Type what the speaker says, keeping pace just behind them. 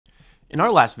In our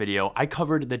last video, I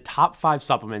covered the top 5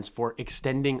 supplements for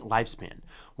extending lifespan,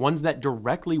 ones that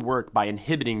directly work by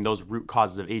inhibiting those root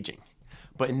causes of aging.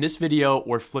 But in this video,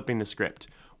 we're flipping the script.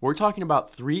 We're talking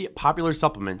about 3 popular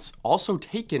supplements also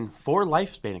taken for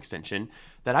lifespan extension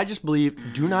that I just believe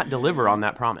do not deliver on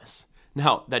that promise.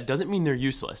 Now, that doesn't mean they're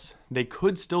useless. They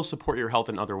could still support your health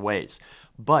in other ways,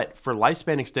 but for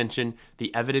lifespan extension,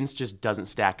 the evidence just doesn't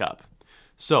stack up.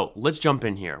 So let's jump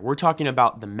in here. We're talking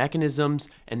about the mechanisms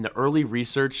and the early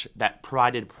research that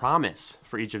provided promise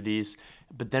for each of these,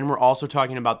 but then we're also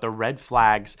talking about the red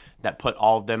flags that put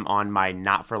all of them on my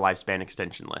not for lifespan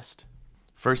extension list.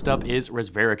 First up is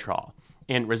Resveratrol.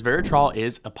 And Resveratrol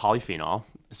is a polyphenol,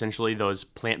 essentially those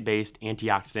plant-based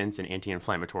antioxidants and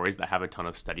anti-inflammatories that have a ton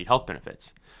of studied health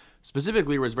benefits.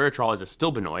 Specifically, Resveratrol is a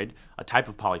stilbenoid, a type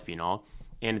of polyphenol,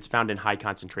 and it's found in high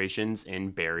concentrations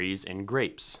in berries and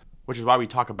grapes, which is why we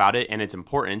talk about it and its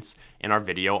importance in our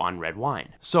video on red wine.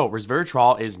 So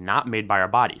resveratrol is not made by our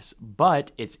bodies,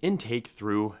 but its intake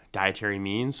through dietary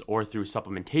means or through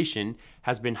supplementation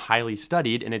has been highly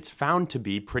studied, and it's found to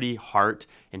be pretty heart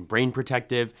and brain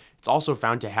protective. It's also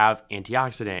found to have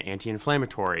antioxidant,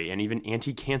 anti-inflammatory, and even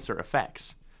anti-cancer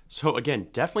effects. So again,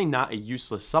 definitely not a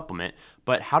useless supplement,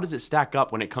 but how does it stack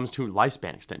up when it comes to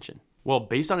lifespan extension? Well,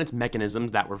 based on its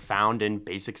mechanisms that were found in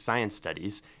basic science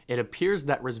studies, it appears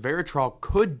that resveratrol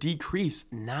could decrease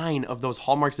 9 of those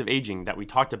hallmarks of aging that we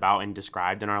talked about and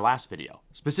described in our last video.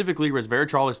 Specifically,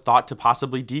 resveratrol is thought to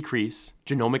possibly decrease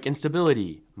genomic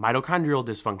instability, mitochondrial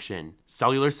dysfunction,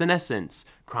 cellular senescence,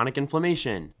 chronic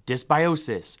inflammation,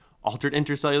 dysbiosis, altered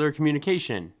intercellular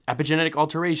communication, epigenetic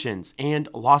alterations, and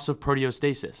loss of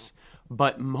proteostasis.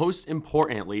 But most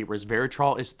importantly,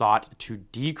 resveratrol is thought to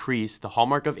decrease the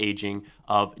hallmark of aging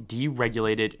of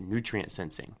deregulated nutrient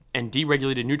sensing. And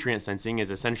deregulated nutrient sensing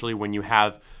is essentially when you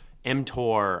have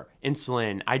mTOR,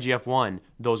 insulin, IGF-1,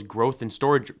 those growth and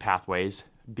storage pathways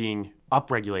being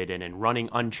upregulated and running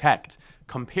unchecked,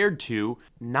 compared to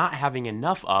not having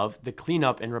enough of the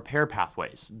cleanup and repair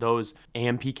pathways, those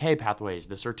AMPK pathways,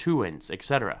 the sirtuins,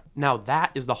 etc. Now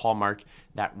that is the hallmark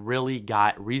that really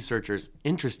got researchers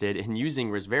interested in using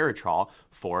resveratrol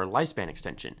for lifespan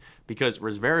extension, because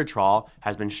resveratrol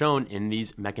has been shown in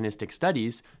these mechanistic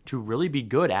studies to really be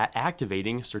good at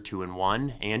activating sirtuin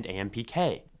 1 and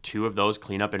AMPK, 2 of those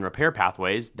cleanup and repair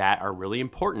pathways that are really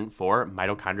important for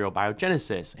mitochondrial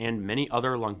biogenesis and many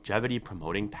other longevity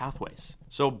promoting pathways.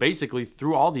 So basically,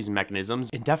 through all these mechanisms,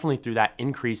 and definitely through that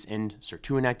increase in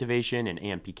sirtuin activation and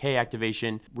AMPK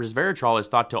activation, resveratrol is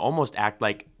thought to almost act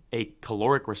like a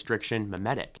caloric restriction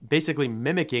mimetic, basically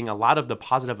mimicking a lot of the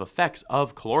positive effects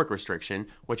of caloric restriction,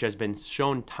 which has been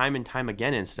shown time and time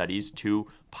again in studies to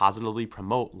positively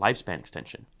promote lifespan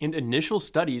extension. And initial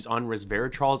studies on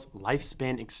resveratrol's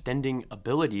lifespan extending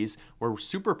abilities were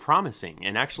super promising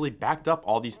and actually backed up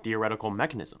all these theoretical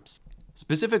mechanisms.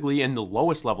 Specifically in the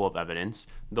lowest level of evidence,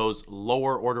 those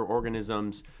lower order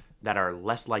organisms that are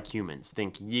less like humans,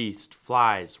 think yeast,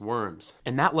 flies, worms.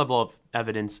 In that level of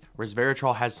evidence,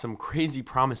 resveratrol has some crazy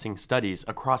promising studies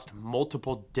across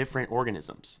multiple different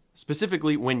organisms.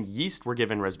 Specifically, when yeast were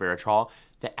given resveratrol,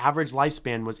 the average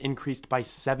lifespan was increased by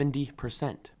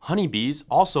 70%. Honeybees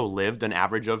also lived an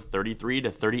average of 33 to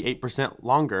 38%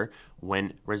 longer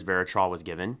when resveratrol was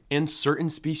given, and certain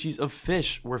species of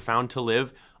fish were found to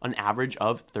live an average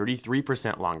of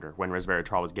 33% longer when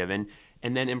resveratrol was given,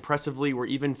 and then impressively were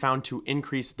even found to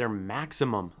increase their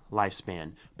maximum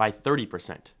lifespan by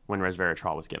 30% when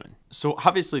resveratrol was given. So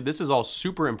obviously this is all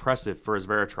super impressive for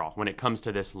resveratrol when it comes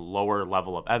to this lower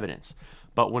level of evidence.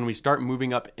 But when we start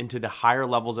moving up into the higher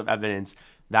levels of evidence,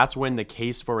 that's when the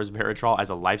case for resveratrol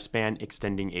as a lifespan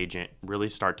extending agent really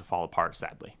start to fall apart,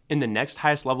 sadly. In the next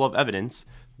highest level of evidence,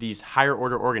 these higher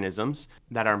order organisms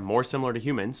that are more similar to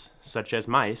humans, such as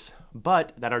mice,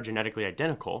 but that are genetically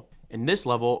identical, in this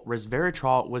level,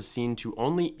 resveratrol was seen to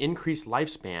only increase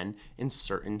lifespan in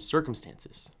certain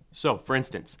circumstances. So, for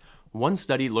instance, one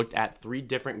study looked at 3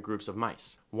 different groups of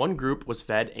mice. One group was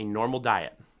fed a normal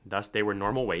diet, thus they were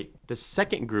normal weight. The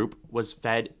second group was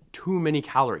fed too many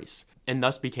calories and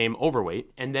thus became overweight.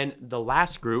 And then the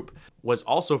last group was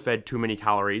also fed too many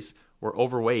calories, were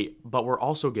overweight, but were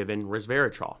also given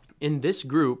resveratrol. In this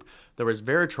group, the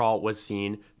resveratrol was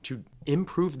seen to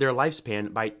improve their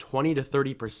lifespan by 20 to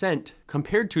 30%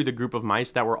 compared to the group of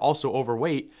mice that were also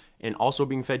overweight and also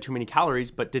being fed too many calories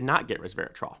but did not get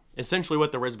resveratrol. Essentially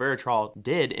what the resveratrol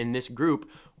did in this group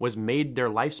was made their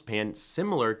lifespan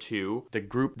similar to the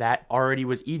group that already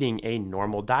was eating a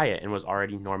normal diet and was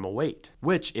already normal weight,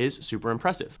 which is super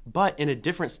impressive. But in a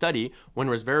different study, when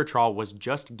resveratrol was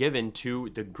just given to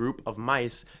the group of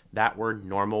mice that were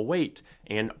normal weight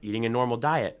and eating a normal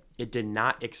diet, it did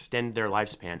not extend their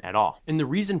lifespan at all. And the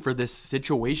reason for this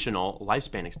situational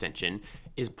lifespan extension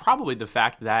is probably the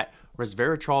fact that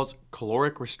resveratrol's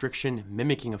caloric restriction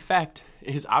mimicking effect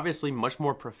is obviously much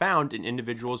more profound in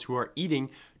individuals who are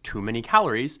eating too many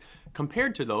calories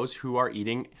compared to those who are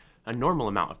eating a normal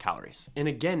amount of calories. And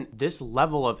again, this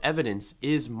level of evidence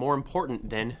is more important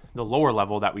than the lower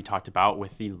level that we talked about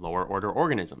with the lower order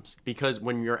organisms. Because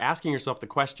when you're asking yourself the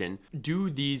question, do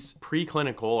these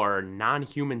preclinical or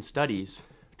non-human studies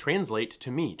translate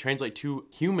to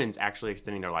humans actually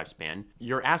extending their lifespan?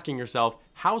 You're asking yourself,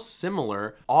 how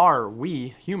similar are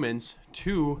we humans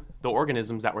to the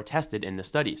organisms that were tested in the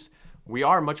studies? We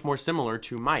are much more similar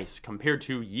to mice compared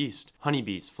to yeast,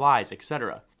 honeybees, flies,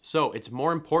 etc. So it's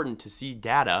more important to see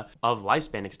data of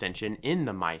lifespan extension in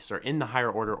the mice or in the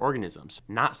higher order organisms.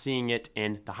 Not seeing it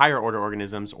in the higher order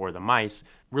organisms or the mice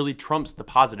really trumps the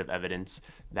positive evidence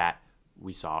that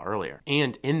we saw earlier.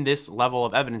 And in this level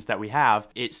of evidence that we have,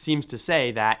 it seems to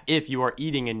say that if you are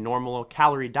eating a normal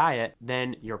calorie diet,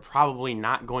 then you're probably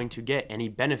not going to get any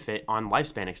benefit on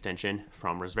lifespan extension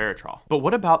from resveratrol. But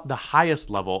what about the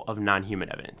highest level of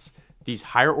non-human evidence? These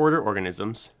higher order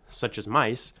organisms, such as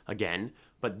mice, again,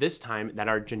 but this time that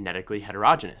are genetically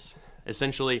heterogeneous.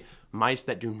 Essentially, mice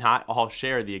that do not all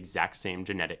share the exact same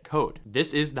genetic code.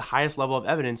 This is the highest level of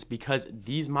evidence because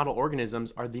these model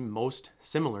organisms are the most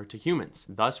similar to humans.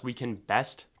 Thus, we can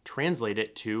best translate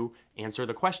it to answer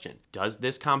the question, does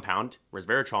this compound,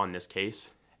 resveratrol in this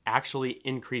case, actually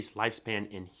increase lifespan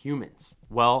in humans?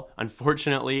 Well,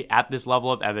 unfortunately, at this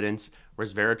level of evidence,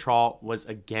 resveratrol was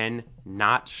again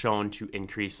not shown to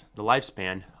increase the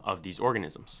lifespan of these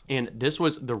organisms. And this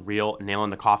was the real nail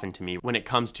in the coffin to me when it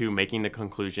comes to making the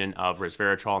conclusion of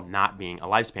resveratrol not being a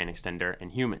lifespan extender in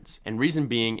humans. And reason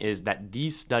being is that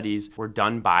these studies were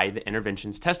done by the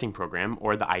Interventions Testing Program,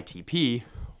 or the ITP,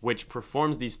 which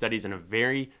performs these studies in a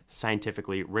very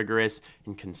scientifically rigorous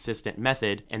and consistent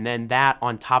method. And then that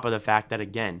on top of the fact that,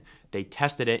 again, they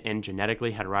tested it in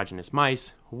genetically heterogeneous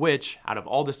mice, which out of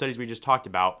all the studies we just talked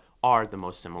about are the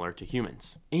most similar to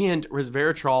humans. And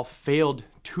resveratrol failed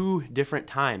 2 different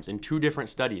times in 2 different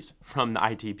studies from the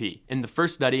ITP. In the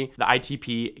first study, the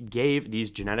ITP gave these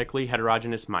genetically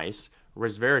heterogeneous mice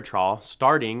resveratrol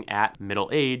starting at middle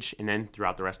age and then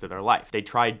throughout the rest of their life. They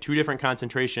tried 2 different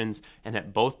concentrations, and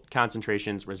at both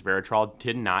concentrations, resveratrol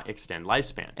did not extend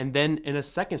lifespan. And then in a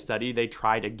second study, they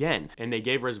tried again, and they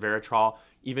gave resveratrol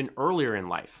even earlier in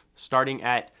life, starting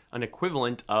at an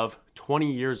equivalent of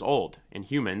 20 years old in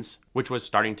humans, which was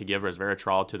starting to give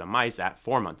resveratrol to the mice at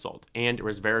 4 months old. And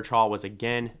resveratrol was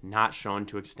again not shown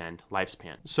to extend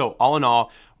lifespan. So all in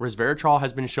all, resveratrol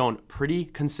has been shown pretty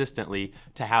consistently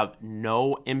to have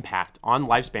no impact on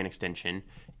lifespan extension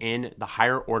in the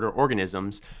higher order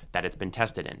organisms that it's been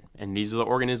tested in. And these are the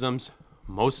organisms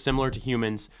most similar to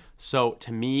humans. So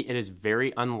to me, it is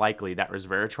very unlikely that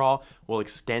resveratrol will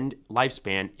extend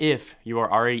lifespan if you are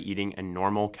already eating a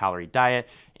normal calorie diet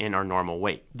and are normal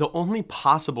weight. The only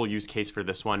possible use case for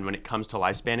this one when it comes to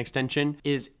lifespan extension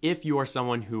is if you are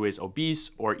someone who is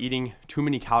obese or eating too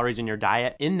many calories in your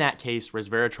diet. In that case,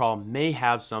 resveratrol may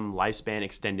have some lifespan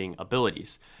extending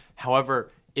abilities.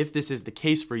 However, if this is the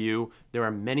case for you, there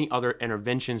are many other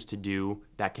interventions to do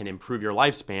that can improve your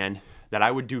lifespan that I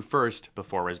would do first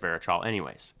before resveratrol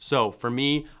anyways. So for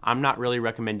me, I'm not really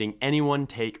recommending anyone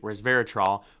take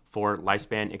resveratrol for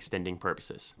lifespan extending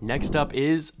purposes. Next up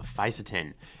is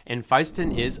Fisetin. And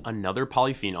Fisetin is another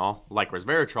polyphenol like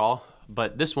resveratrol,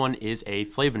 but this one is a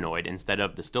flavonoid instead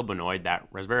of the stilbenoid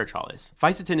that resveratrol is.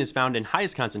 Fisetin is found in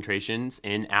highest concentrations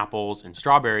in apples and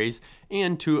strawberries,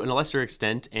 and to a lesser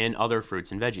extent in other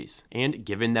fruits and veggies. And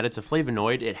given that it's a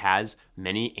flavonoid, it has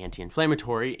many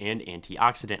anti-inflammatory and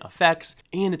antioxidant effects,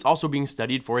 and it's also being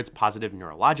studied for its positive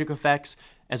neurologic effects,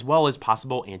 as well as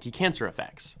possible anti-cancer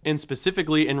effects. And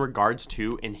specifically in regards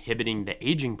to inhibiting the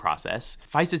aging process,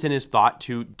 Fisetin is thought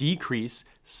to decrease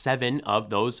 7 of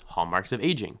those hallmarks of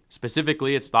aging.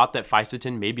 Specifically, it's thought that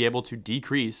Fisetin may be able to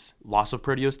decrease loss of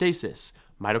proteostasis,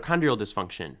 mitochondrial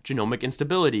dysfunction, genomic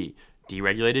instability,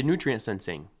 deregulated nutrient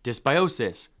sensing,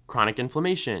 dysbiosis, chronic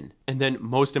inflammation. And then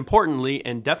most importantly,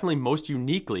 and definitely most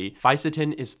uniquely,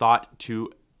 Fisetin is thought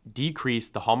to decrease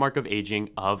the hallmark of aging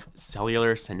of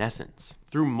cellular senescence.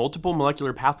 Through multiple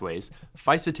molecular pathways,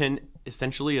 Fisetin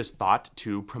essentially is thought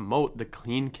to promote the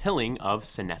clean killing of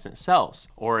senescent cells,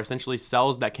 or essentially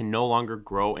cells that can no longer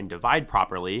grow and divide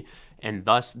properly, and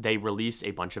thus they release a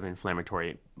bunch of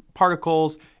inflammatory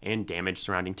particles and damage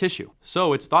surrounding tissue.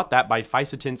 So it's thought that by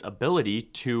Fisetin's ability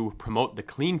to promote the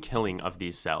clean killing of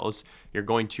these cells, you're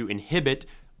going to inhibit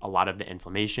a lot of the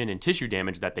inflammation and tissue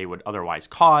damage that they would otherwise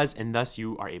cause, and thus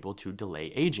you are able to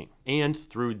delay aging. And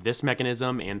through this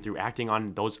mechanism and through acting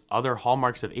on those other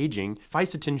hallmarks of aging,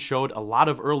 Fisetin showed a lot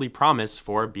of early promise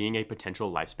for being a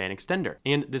potential lifespan extender.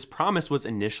 And this promise was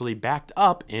initially backed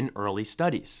up in early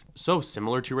studies. So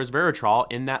similar to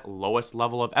resveratrol, in that lowest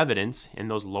level of evidence in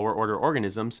those lower order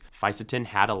organisms, Fisetin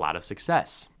had a lot of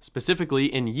success. Specifically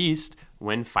in yeast,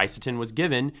 when Fisetin was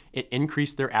given, it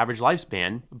increased their average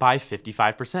lifespan by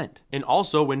 55%. And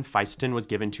also when Fisetin was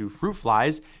given to fruit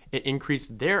flies, it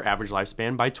increased their average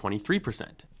lifespan by 23%.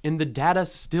 And the data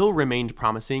still remained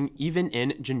promising even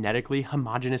in genetically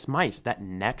homogeneous mice, that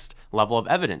next level of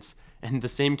evidence. And the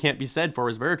same can't be said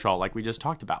for resveratrol, like we just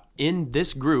talked about. In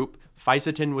this group,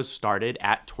 Fisetin was started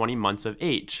at 20 months of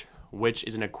age, which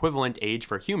is an equivalent age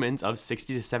for humans of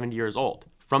 60 to 70 years old.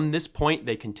 From this point,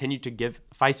 they continued to give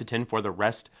Fisetin for the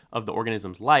rest of the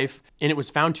organism's life, and it was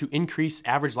found to increase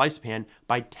average lifespan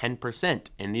by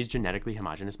 10% in these genetically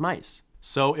homogeneous mice.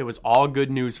 So it was all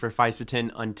good news for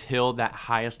Fisetin until that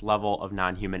highest level of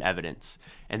non-human evidence,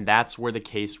 and that's where the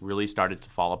case really started to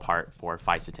fall apart for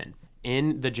Fisetin.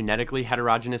 In the genetically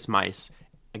heterogeneous mice,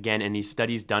 again, in these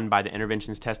studies done by the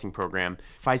Interventions Testing Program,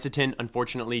 Fisetin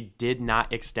unfortunately did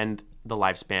not extend the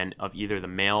lifespan of either the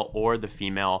male or the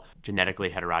female genetically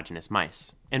heterogeneous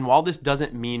mice. And while this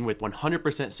doesn't mean with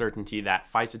 100% certainty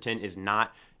that Fisetin is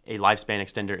not a lifespan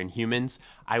extender in humans,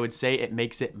 I would say it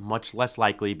makes it much less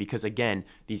likely because, again,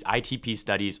 these ITP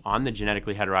studies on the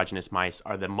genetically heterogeneous mice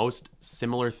are the most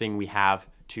similar thing we have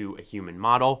to a human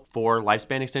model for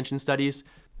lifespan extension studies.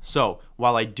 So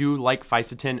while I do like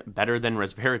Fisetin better than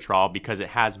resveratrol because it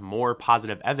has more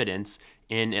positive evidence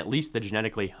in at least the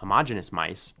genetically homogeneous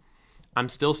mice, I'm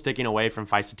still sticking away from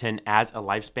Fisetin as a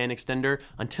lifespan extender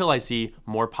until I see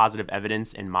more positive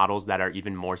evidence in models that are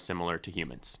even more similar to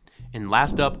humans. And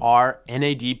last up are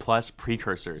NAD plus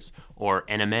precursors, or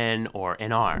NMN or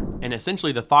NR. And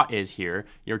essentially the thought is here,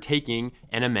 you're taking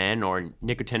NMN or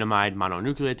nicotinamide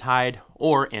mononucleotide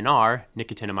or NR,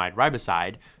 nicotinamide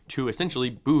riboside, to essentially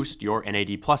boost your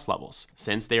NAD plus levels,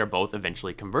 since they are both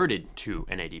eventually converted to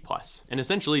NAD plus. And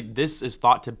essentially this is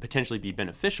thought to potentially be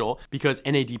beneficial because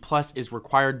NAD plus is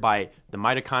required by the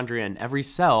mitochondria in every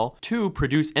cell to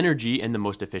produce energy in the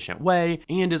most efficient way,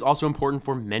 and is also important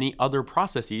for many other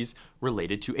processes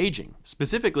related to aging.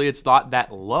 Specifically, it's thought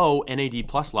that low NAD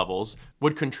plus levels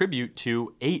would contribute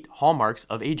to 8 hallmarks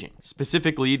of aging.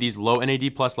 Specifically, these low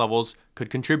NAD plus levels could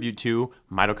contribute to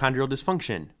mitochondrial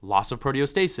dysfunction, loss of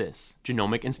proteostasis,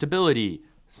 genomic instability,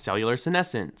 cellular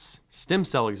senescence, stem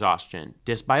cell exhaustion,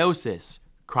 dysbiosis,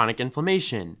 chronic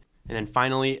inflammation. And then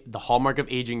finally, the hallmark of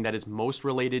aging that is most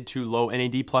related to low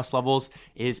NAD plus levels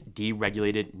is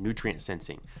deregulated nutrient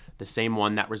sensing, the same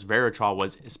one that resveratrol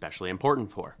was especially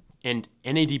important for. And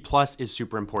NAD plus is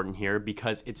super important here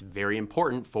because it's very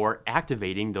important for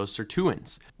activating those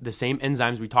sirtuins, the same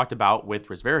enzymes we talked about with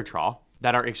resveratrol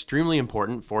that are extremely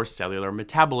important for cellular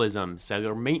metabolism,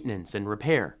 cellular maintenance, and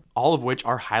repair, all of which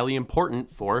are highly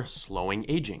important for slowing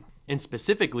aging. And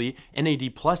specifically,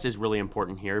 NAD plus is really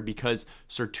important here because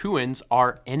sirtuins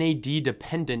are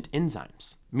NAD-dependent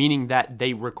enzymes, meaning that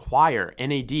they require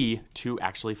NAD to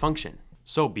actually function.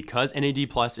 So because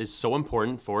NAD plus is so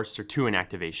important for sirtuin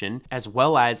activation, as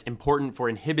well as important for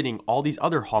inhibiting all these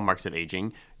other hallmarks of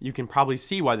aging, you can probably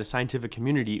see why the scientific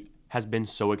community has been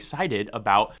so excited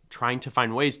about trying to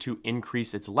find ways to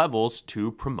increase its levels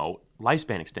to promote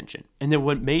lifespan extension. And then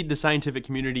what made the scientific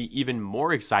community even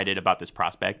more excited about this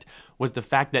prospect was the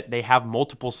fact that they have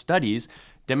multiple studies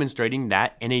demonstrating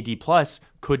that NAD plus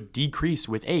could decrease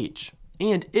with age.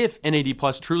 And if NAD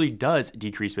plus truly does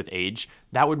decrease with age,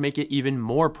 that would make it even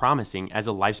more promising as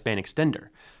a lifespan extender,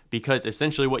 because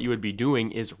essentially what you would be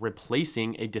doing is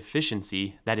replacing a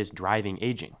deficiency that is driving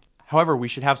aging. However, we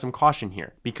should have some caution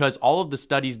here because all of the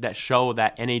studies that show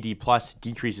that NAD plus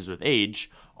decreases with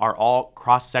age are all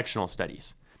cross-sectional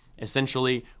studies.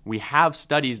 Essentially, we have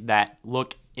studies that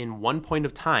look in one point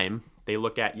of time, they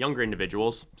look at younger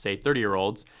individuals, say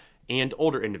 30-year-olds, and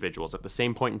older individuals at the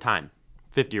same point in time,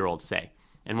 50-year-olds say.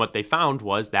 And what they found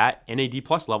was that NAD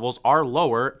plus levels are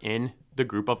lower in the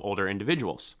group of older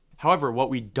individuals. However, what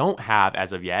we don't have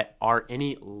as of yet are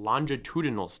any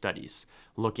longitudinal studies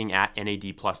looking at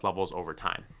NAD plus levels over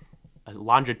time. A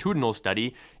longitudinal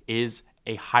study is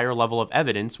a higher level of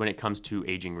evidence when it comes to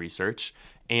aging research.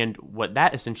 And what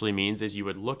that essentially means is you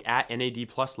would look at NAD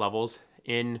plus levels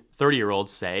in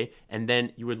 30-year-olds, say, and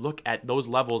then you would look at those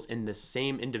levels in the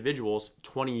same individuals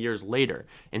 20 years later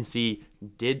and see,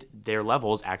 did their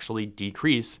levels actually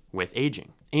decrease with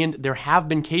aging? And there have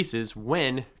been cases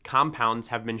when compounds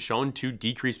have been shown to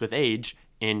decrease with age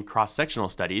in cross-sectional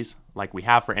studies like we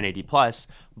have for NAD+,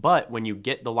 but when you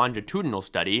get the longitudinal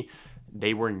study,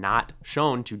 they were not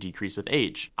shown to decrease with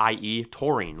age, i.e.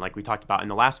 taurine, like we talked about in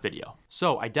the last video.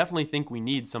 So I definitely think we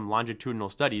need some longitudinal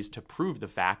studies to prove the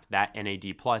fact that NAD+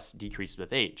 decreased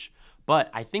with age.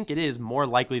 But I think it is more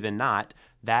likely than not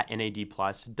that NAD+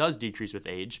 does decrease with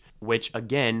age, which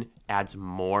again adds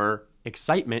more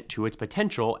excitement to its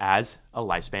potential as a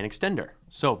lifespan extender.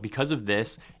 So because of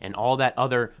this and all that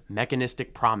other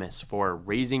mechanistic promise for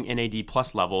raising NAD+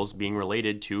 levels being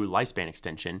related to lifespan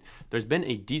extension, there's been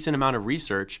a decent amount of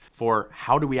research for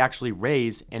how do we actually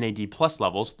raise NAD+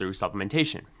 levels through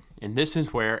supplementation. And this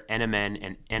is where NMN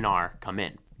and NR come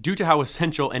in. Due to how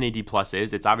essential NAD+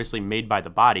 is, it's obviously made by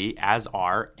the body, as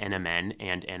are NMN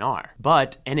and NR.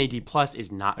 But NAD+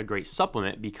 is not a great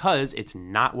supplement because it's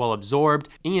not well absorbed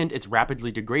and it's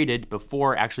rapidly degraded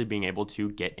before actually being able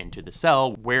to get into the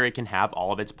cell where it can have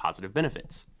all of its positive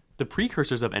benefits. The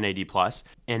precursors of NAD+,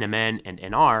 NMN and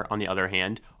NR, on the other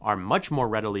hand, are much more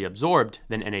readily absorbed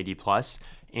than NAD+,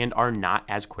 and are not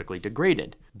as quickly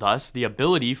degraded. Thus, the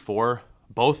ability for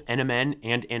both NMN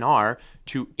and NR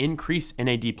to increase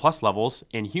NAD+ levels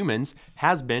in humans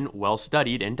has been well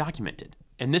studied and documented.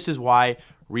 And this is why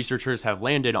researchers have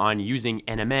landed on using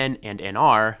NMN and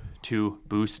NR to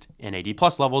boost NAD+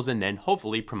 levels and then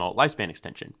hopefully promote lifespan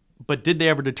extension. But did they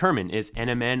ever determine, is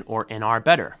NMN or NR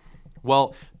better?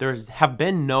 Well, there have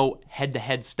been no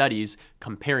head-to-head studies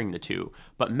comparing the two,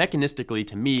 but mechanistically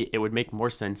to me, it would make more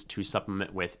sense to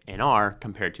supplement with NR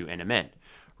compared to NMN.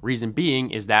 Reason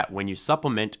being is that when you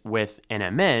supplement with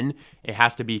NMN, it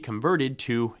has to be converted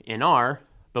to NR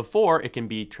before it can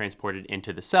be transported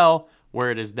into the cell,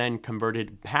 where it is then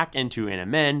converted back into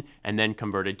NMN and then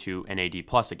converted to NAD+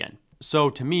 again. So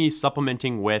to me,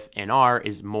 supplementing with NR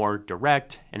is more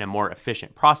direct and a more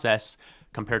efficient process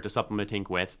compared to supplementing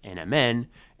with NMN,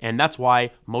 and that's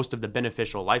why most of the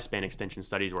beneficial lifespan extension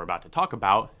studies we're about to talk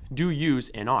about do use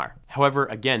NR. However,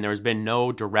 again, there's been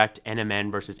no direct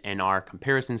NMN versus NR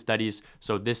comparison studies,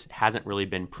 so this hasn't really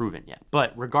been proven yet.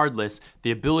 But regardless,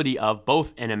 the ability of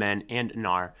both NMN and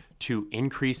NR to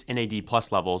increase NAD+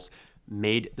 levels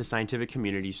made the scientific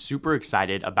community super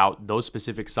excited about those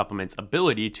specific supplements'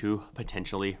 ability to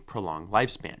potentially prolong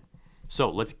lifespan. So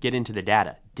let's get into the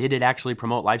data. Did it actually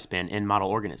promote lifespan in model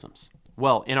organisms?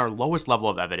 Well, in our lowest level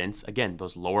of evidence, again,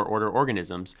 those lower order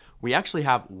organisms, we actually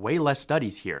have way less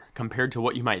studies here compared to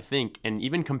what you might think, and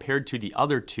even compared to the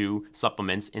other two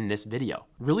supplements in this video.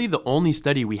 Really, the only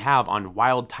study we have on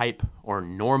wild type or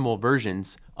normal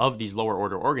versions of these lower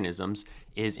order organisms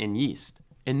is in yeast.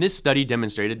 And this study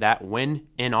demonstrated that when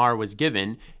NR was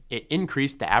given, it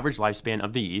increased the average lifespan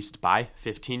of the yeast by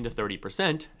 15 to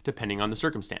 30%, depending on the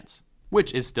circumstance,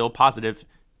 which is still positive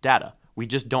data. We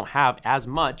just don't have as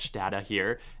much data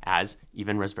here as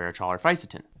even resveratrol or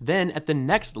Fisetin. Then at the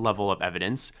next level of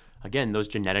evidence, again, those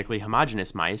genetically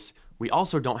homogeneous mice, we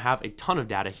also don't have a ton of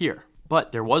data here.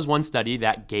 But there was one study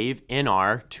that gave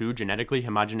NR to genetically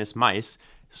homogeneous mice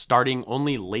starting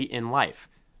only late in life,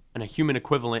 and a human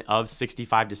equivalent of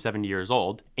 65 to 70 years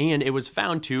old, and it was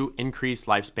found to increase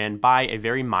lifespan by a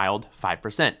very mild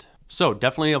 5%. So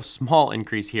definitely a small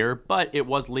increase here, but it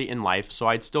was late in life, so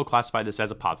I'd still classify this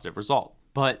as a positive result.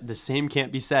 But the same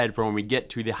can't be said for when we get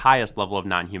to the highest level of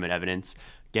non-human evidence,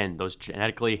 again, those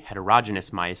genetically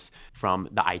heterogeneous mice from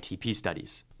the ITP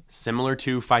studies. Similar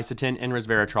to Fisetin and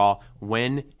resveratrol,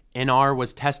 when NR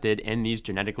was tested in these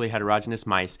genetically heterogeneous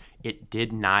mice, it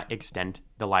did not extend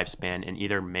the lifespan in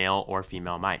either male or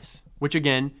female mice. Which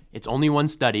again, it's only one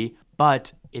study,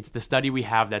 but it's the study we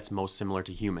have that's most similar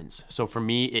to humans. So for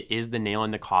me, it is the nail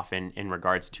in the coffin in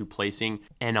regards to placing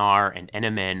NR and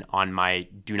NMN on my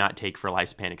do not take for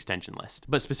lifespan extension list.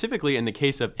 But specifically in the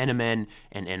case of NMN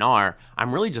and NR,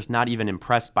 I'm really just not even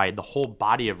impressed by the whole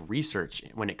body of research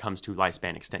when it comes to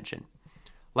lifespan extension.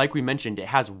 Like we mentioned, it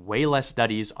has way less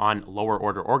studies on lower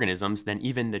order organisms than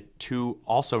even the two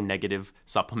also negative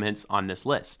supplements on this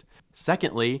list.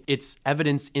 Secondly, its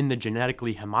evidence in the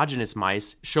genetically homogeneous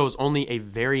mice shows only a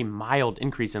very mild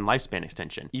increase in lifespan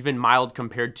extension, even mild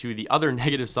compared to the other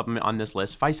negative supplement on this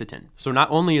list, Fisetin. So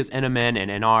not only is NMN and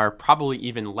NR probably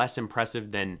even less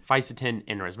impressive than Fisetin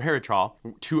and resveratrol,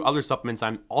 two other supplements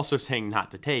I'm also saying not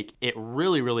to take, it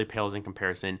really pales in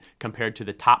comparison compared to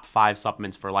the top 5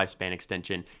 supplements for lifespan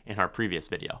extension in our previous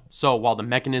video. So while the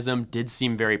mechanism did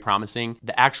seem very promising,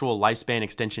 the actual lifespan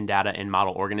extension data in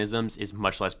model organisms is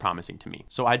much less promising to me.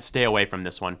 So I'd stay away from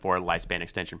this one for lifespan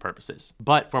extension purposes.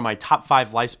 But for my top 5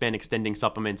 lifespan extending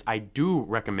supplements I do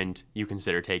recommend you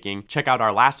consider taking, check out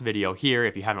our last video here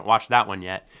if you haven't watched that one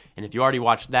yet. And if you already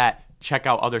watched that, check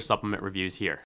out other supplement reviews here.